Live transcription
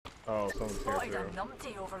Oh, someone's here Spotted too. a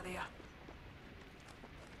numpty over there.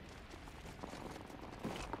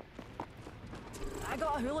 I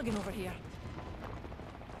got a hooligan over here.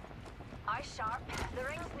 Eye sharp. The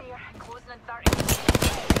ring's near. Closing in 30.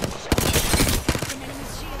 An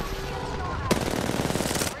enemy's shield.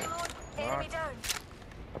 Reload. Enemy down.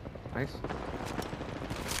 Nice.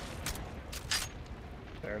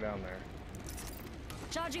 They're down there.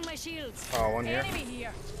 Charging my shields. Oh, one here. Enemy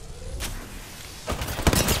here. Crack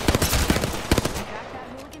that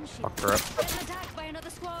hooligan shield. Fuck her up. Getting attacked by another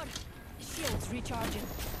squad. Shields recharging.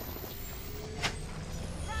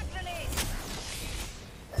 Frag grenade.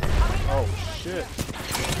 Oh shit.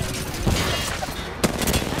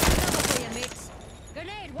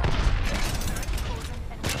 Grenade, watch.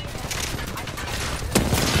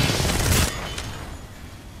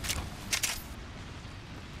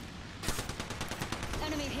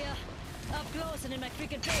 Enemy here. Up close and in my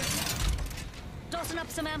cricket face. Tossing up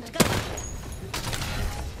some amped cover.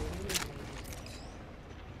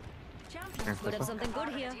 Champions would have something good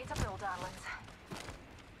here.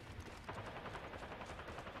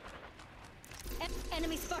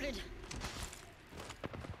 Enemy spotted.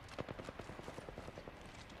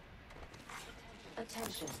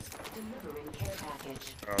 Attention, delivering care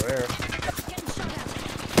package. Oh, there. Getting shot at.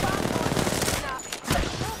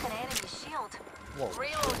 Broken enemy shield. Whoa.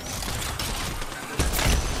 Reload.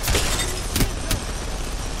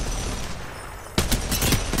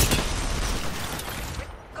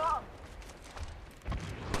 Got him.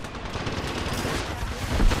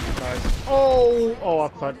 Nice. Oh! Oh, I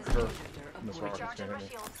thought her. Miss Rocket's Recharging gonna my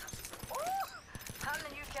hit me. shields. Oh, I'm the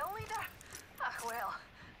new kill leader. Ah, well,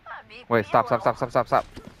 that made Wait, me stop. well.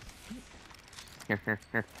 Here.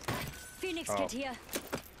 Phoenix Oh. kit here.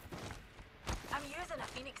 I'm using a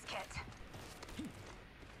Phoenix kit.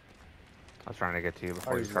 I was trying to get to you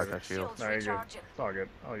before I'll you use start it. that shield. Shields No, you're good. recharging. It's all good.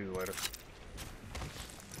 I'll use it later.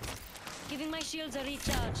 Giving my shields a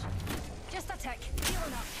recharge. Just a tick.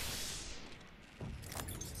 Healing up.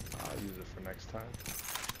 I'll use it for next time.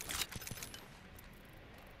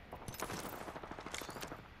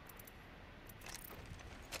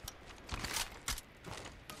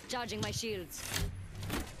 Charging my shields.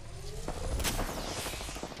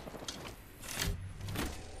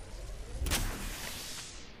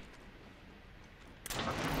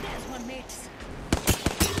 There's one, mates.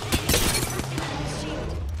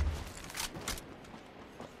 Shield.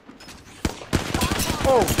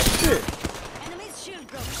 Oh shit! Enemy's shield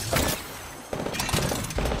broke.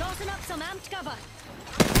 Tossing up some amped cover.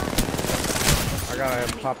 I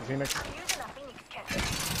gotta pop a Phoenix. I'm using a Phoenix kit.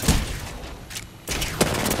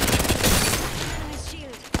 Enemy's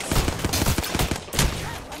shield.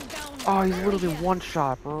 One down. Oh, he's literally one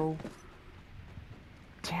shot, bro.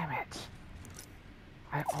 Damn it.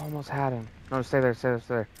 I almost had him. No, stay there.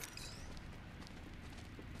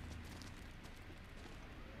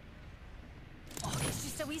 Oh, it's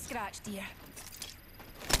just a wee scratch, dear.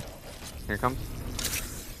 Here it comes.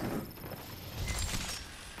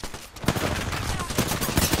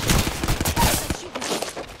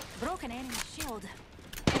 Broken enemy shield.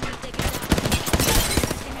 Enemy taken down.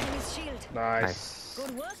 Broken enemy's shield. Nice.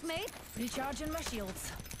 Good work, mate. Recharging my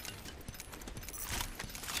shields.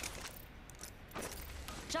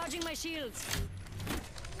 Charging my shields.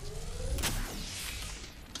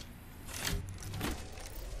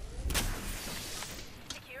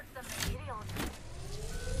 Secured some materials.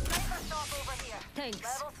 Sniper stock over here. Thanks.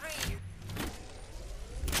 Level 3.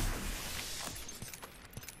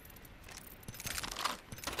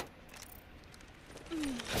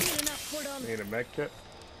 Healing up, hold on. Need a med kit?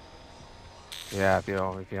 Yeah, if you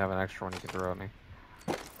have an extra one, you can throw at me.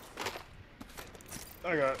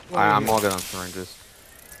 I got. I'm all good on syringes.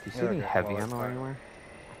 Do you see Yeah, any okay, heavy well, ammo fine. anywhere?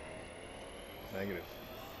 Negative.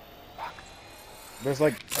 There's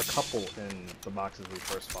like a couple in the boxes we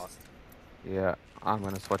first bought. Yeah, I'm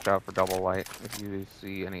gonna switch out for double light. If you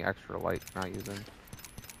see any extra light not using,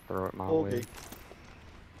 throw it my way. Okay.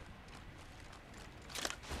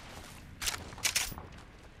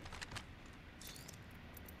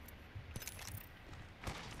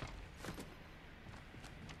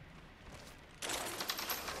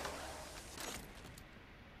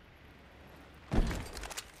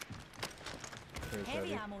 Here's Heavy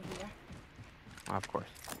heavy. ammo here. Of course.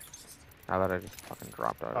 Now that I just fucking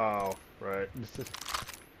dropped out. Oh, right.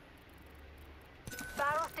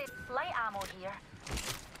 Barrel state light ammo here.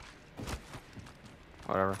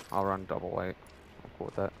 Whatever. I'll run double light. I'm cool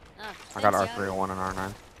with that. Ah, I got thanks, R301 and R9.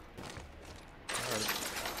 Alright.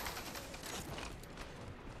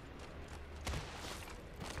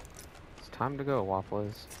 It's time to go,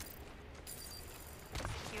 Waffles.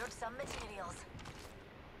 Secured some materials.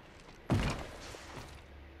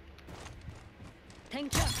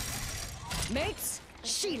 thanked ya. Mates,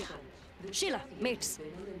 Sheila. Sheila, mates. Been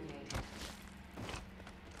eliminated.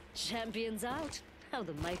 Champions out. How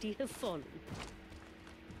the mighty have fallen.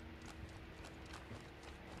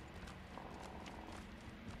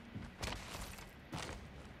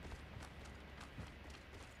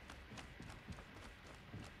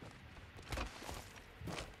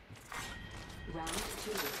 Round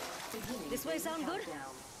 2. Beginning This way ring sound good?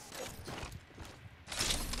 countdown.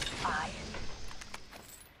 Aye.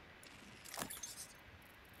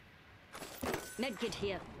 Medkit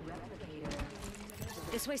here. Replicator.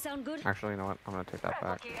 This way sound good? Actually, you know what? I'm gonna take that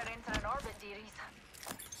back. Replicator into an orbit, dearies.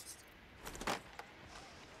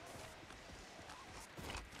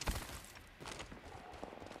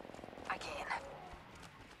 I can.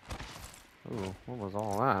 Ooh, what was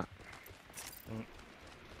all that?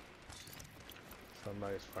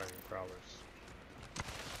 Somebody's fighting prowlers.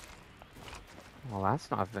 Well, that's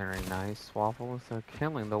not very nice, Waffles. They're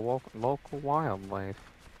killing the local wildlife.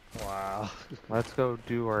 Wow. Let's go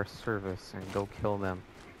do our service and go kill them.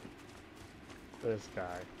 This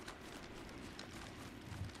guy.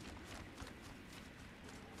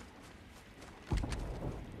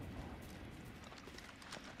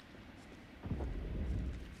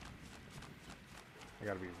 I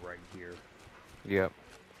gotta be right here. Yep.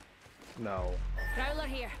 No. Prowler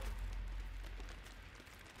here.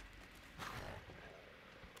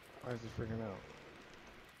 Why is he freaking out?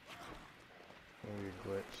 Maybe a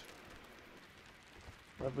glitch.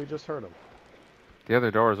 What if we just heard him? The other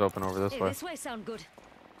door is open over this Hey, way. this way sound good.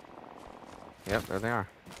 Yep, there they are.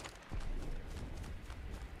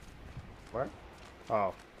 Where?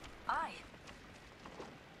 Oh. Aye.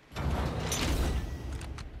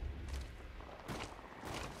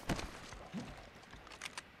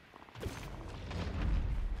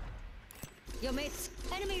 Your mates.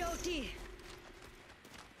 Enemy OT.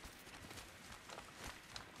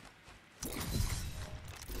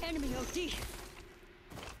 Enemy OT.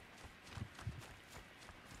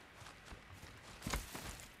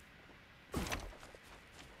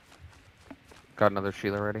 Got another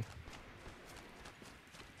Sheila ready.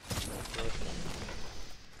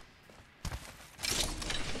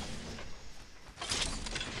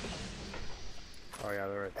 Oh yeah,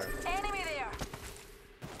 they're right there. Enemy there.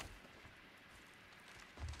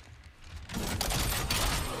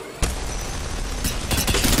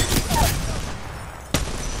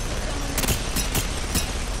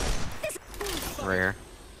 Right here.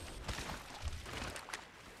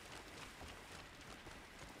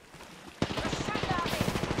 They're shooting at me.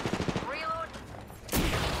 Reload.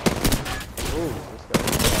 Ooh, this guy.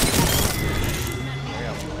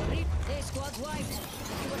 Hey, squad's wiped.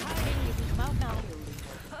 If you were hiding, you can come out now.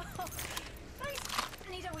 Nice.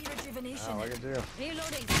 Need a wee rejuvenation. Oh, look at you.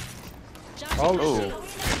 Reloading. Charging Oh, my ooh. shield.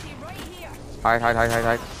 Right here. Hide, hide, hide, hide,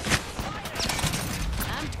 hide.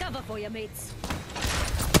 I'm cover for you, mates.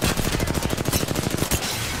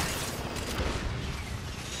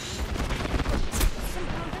 Some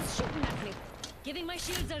counters shooting at me. Giving my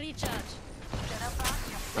shields a recharge. Get up back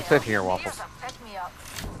yourself. Let's sit here, Waffles. Here's a pick me up.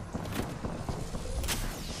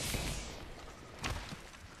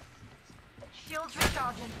 Shields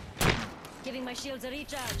recharging. Giving my shields a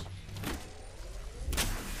recharge.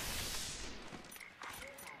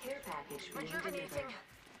 Care package being Rejuvenating. delivered.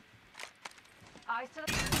 Eyes to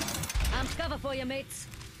the... I'm cover for you, mates.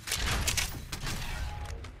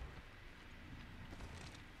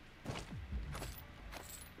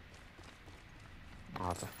 Oh,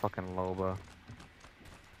 it's a fucking Loba.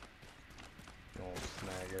 Don't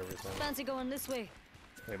snag everything. Fancy going this way.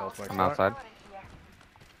 They don't snag I'm that. outside.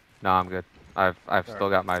 No, I'm good. I've still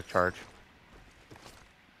got my charge.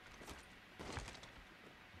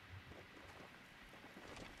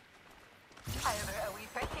 I have a wee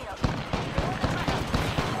pick me up.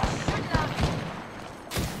 Shooting at me.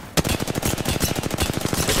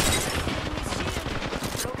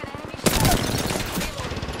 Broken enemy shield.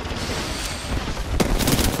 Reloading.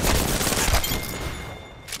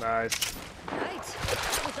 Nice. Right.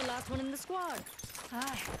 That was the last one in the squad.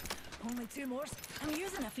 Aye. Only 2 more. I'm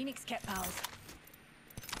using a Phoenix kit, pals.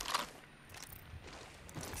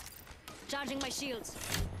 Charging my shields.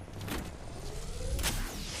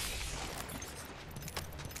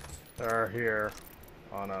 They're here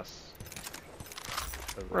on us.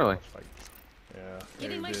 There's a Really? fight. Yeah.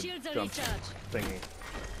 Giving they my did shields a jump recharge. Thingy.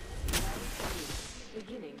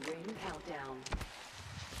 Beginning ring countdown.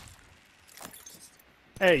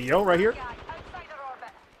 Hey, yo, right here. Guy, outside their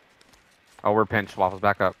orbit. Oh, we're pinched. Waffles,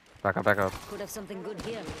 back up. Back up, back up. Could have something good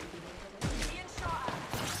here. Being shot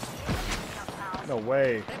at. No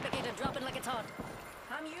way. Replicator dropping like it's hot.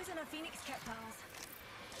 I'm using a Phoenix kit, pals.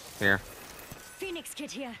 Here. Phoenix kit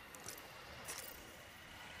here.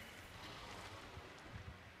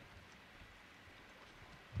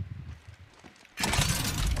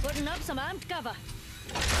 Putting up some amped cover.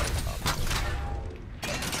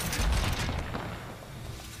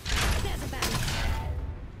 There's a baddie.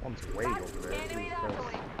 One's way over there. Enemy Jesus that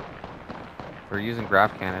Christ. way. We're using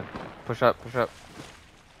grab cannon. Push up, push up.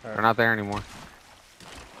 Alright. They're not there anymore.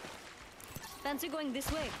 Fancy going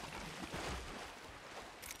this way.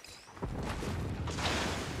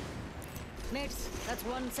 Mates, that's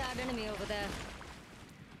one sad enemy over there.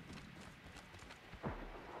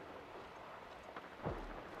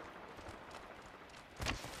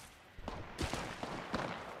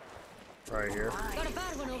 Right here. Got a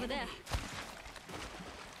bad one over there.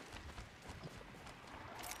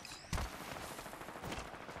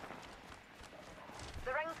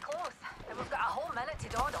 The ring's close, and we've got a whole minute to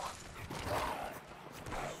dawdle.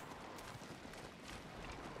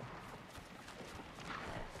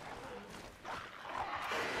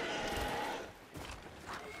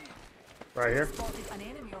 Right here. Spotted an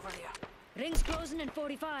enemy over there. Rings closing in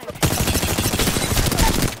 45.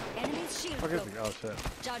 Enemy's shield What is broke. he? Oh shit.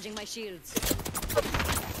 Charging my shields.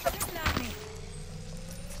 Shooting at me.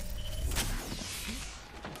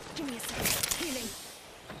 Give me a second. Healing.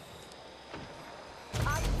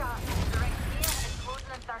 I shot. The ring's here and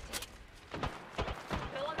closing in 30.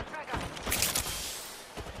 Pull on the trigger.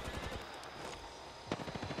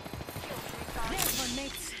 Shield recharged. There's one,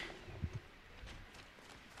 mates.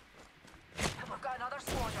 We've got another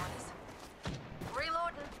squad on us.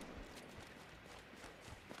 Reloading.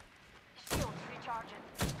 Shields recharging.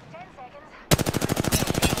 10 seconds.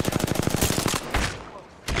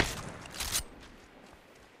 Close.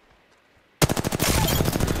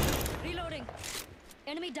 Reloading.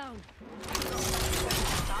 Enemy down.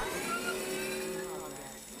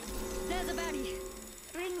 There's a baddie.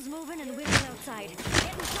 Rings moving and whizzing outside.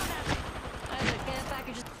 Getting shot at. I have a care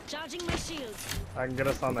package. Charging my shields. I can get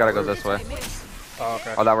us on We that gotta go roof. this way. Mates. Oh,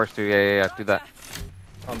 okay. Oh, that works too. Yeah. Do that.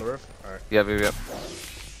 On the roof? Alright. Yep.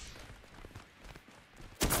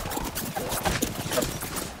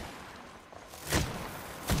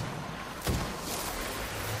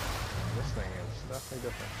 This thing is definitely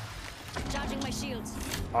different. Charging my shields.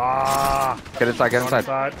 Ah! Get inside. Get One inside.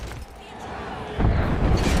 side.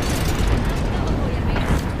 Cover for you,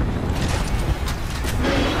 mates.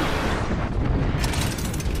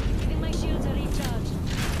 Giving my shields a recharge.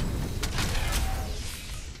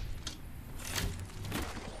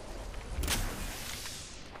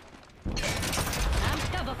 I'm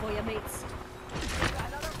cover for you, mates.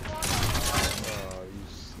 Oh, you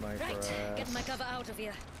sniper Right, ass. getting my cover out of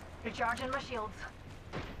here. Recharging my shields.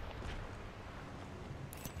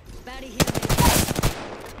 Baddie here,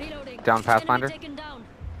 mates. Reloading. Down, Pathfinder. Enemy taken down.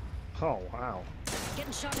 Oh, wow.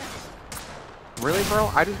 Getting shot at. Really, bro?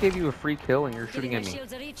 I just gave you a free kill and you're shooting Giving at my me.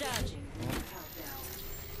 shields a recharge.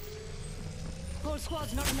 Whole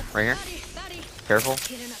squad's not in the Right here. Baddie. Careful.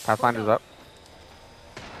 Killing us. Pathfinder's up.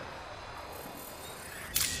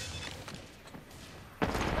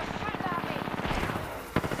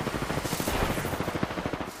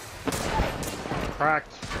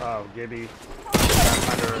 Cracked. Oh, Gibby.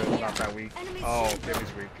 Pathfinder is not that weak. Enemy Oh, shield broke.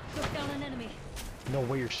 Gibby's weak. Took down an enemy. No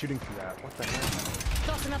way you're shooting through that. What the heck?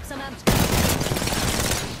 Tossing up some amps.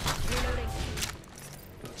 Reloading.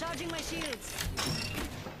 Charging my shields.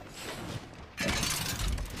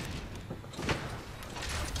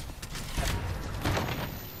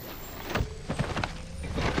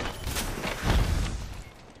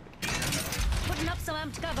 Putting up some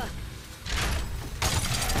amped cover.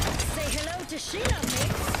 Say hello to Sheila,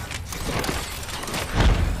 mates.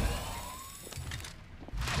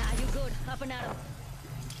 Nah, you good. Up and at 'em.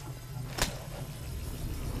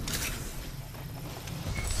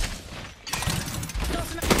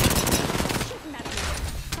 Tossing up. Shooting at me.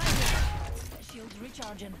 Fighting. Shields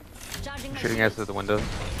recharging. Charging my Shooting shields. us through the windows.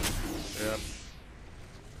 Yep.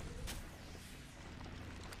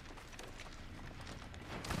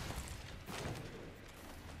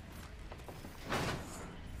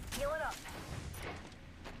 Healing up.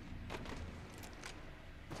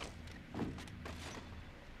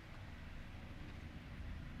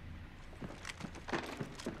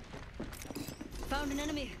 Found an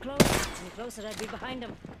enemy. Close. Any closer, I'd be behind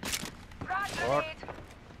him. Frag Fuck. grenade.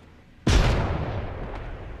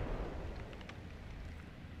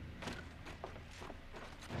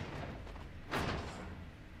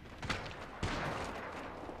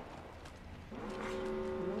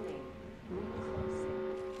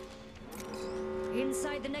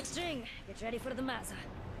 Inside the next ring. Get ready for the massa.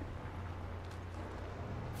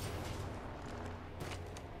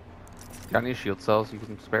 Got any shield cells you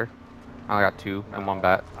can spare? I got 2 and 1 No,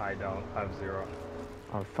 bat. I don't. I have 0.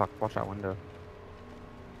 Oh fuck! Watch that window.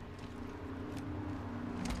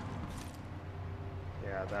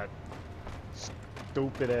 Yeah, that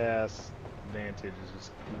stupid ass Vantage is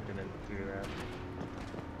just keeping it through that.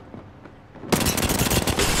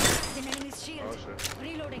 An enemy's shield. Oh shit.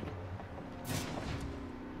 Reloading.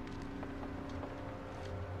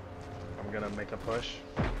 I'm gonna make a push.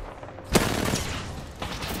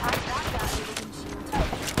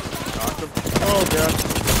 Knocked him. Oh god.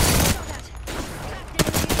 Saw that. Cracked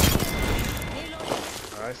enemy. Reloading.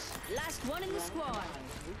 Nice. Last one in the squad.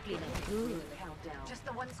 Looking good. Countdown. Just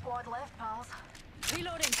the one squad left, pals.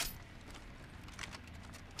 Reloading.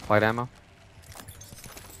 Light ammo.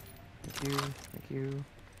 Thank you. Thank you.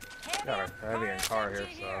 Got a heavy and car here,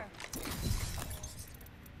 so.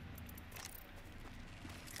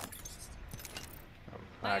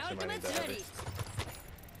 I My actually might need ultimate's the heavy. ready.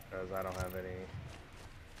 Because I don't have any.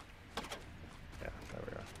 Yeah, there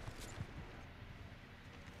we go.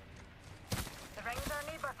 The rings are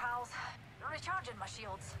neighbor, pals. Recharging my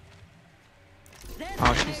shields. There's Oh,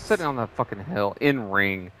 the she's next. sitting on the fucking hill in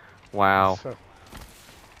ring. Wow. So,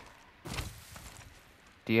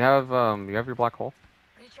 Do you have your black hole?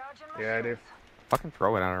 Recharging my yeah, I do. shields. Fucking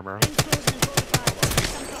throw it at her, bro. Rings closing in 45.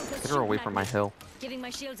 Some fuckers Get her away shooting from at my me. hill. Giving my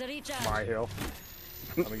shields a recharge. My hill.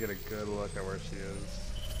 Let me get a good look at where she is.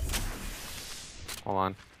 Hold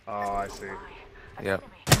on. Oh, I see. Yep.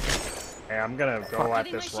 Hey, I'm gonna go at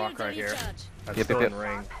Giving this my rock shields a right here. recharge. That's Yep, still yep, in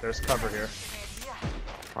ring. There's cover here.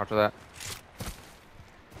 Roger that.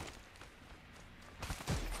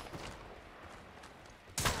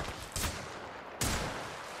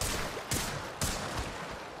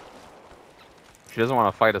 She doesn't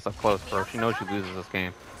want to fight us up close, bro. She knows she loses this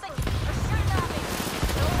game. Sing, they're shooting at me.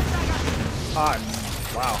 No trigger. Ah,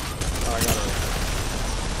 wow. Oh, I got her.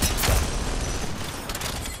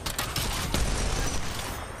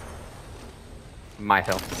 My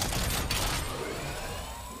hill.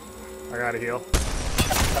 I gotta heal.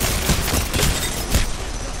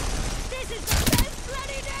 This is the best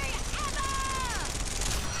bloody day ever!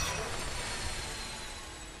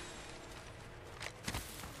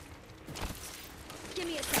 Give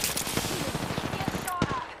me a second. Get shot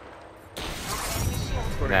at. Enemy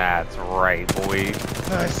shield. That's right, boy.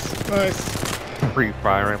 Nice, nice. Free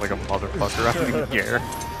firing like a motherfucker. I don't even care.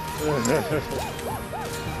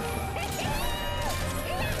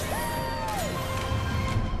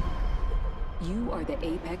 You are the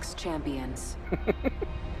Apex champions.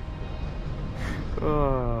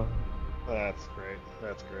 That's great.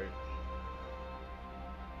 That's great.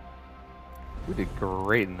 We did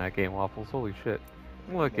great in that game, Waffles. Holy shit.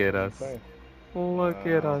 Look at us. Okay. Look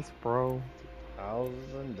at us, bro.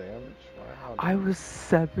 1,000 damage? Wow. I was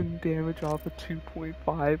 7 damage off of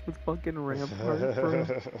 2.5 with fucking rampart, bro.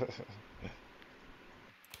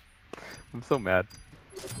 I'm so mad.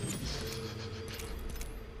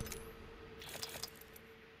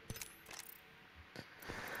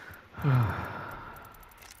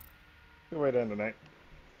 Good way to end the night.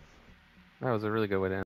 That was a really good way to end.